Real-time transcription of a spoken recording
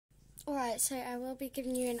Right, so I will be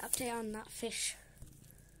giving you an update on that fish.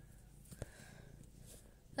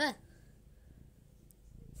 That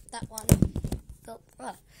one. The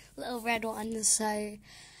little red one. So,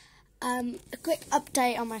 a quick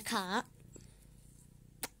update on my cat.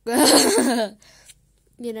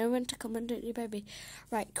 You know when to comment, don't you, baby?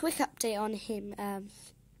 Right, quick update on him.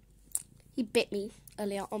 He bit me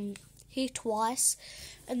earlier on. He twice.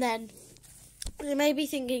 And then, you may be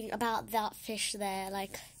thinking about that fish there,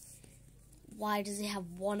 like, why does he have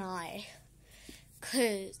one eye?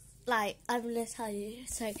 Because, like, I'm going to tell you.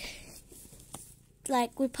 So,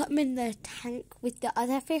 like, we put him in the tank with the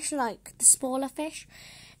other fish, like, the smaller fish.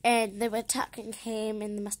 And they were attacking him,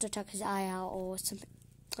 and they must have took his eye out or something.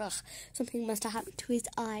 Something must have happened to his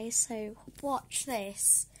eye. So, watch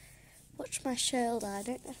this. Watch my shoulder. I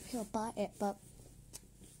don't know if he'll bite it, but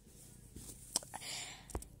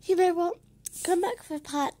you know what? Come back for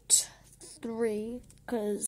part 3, because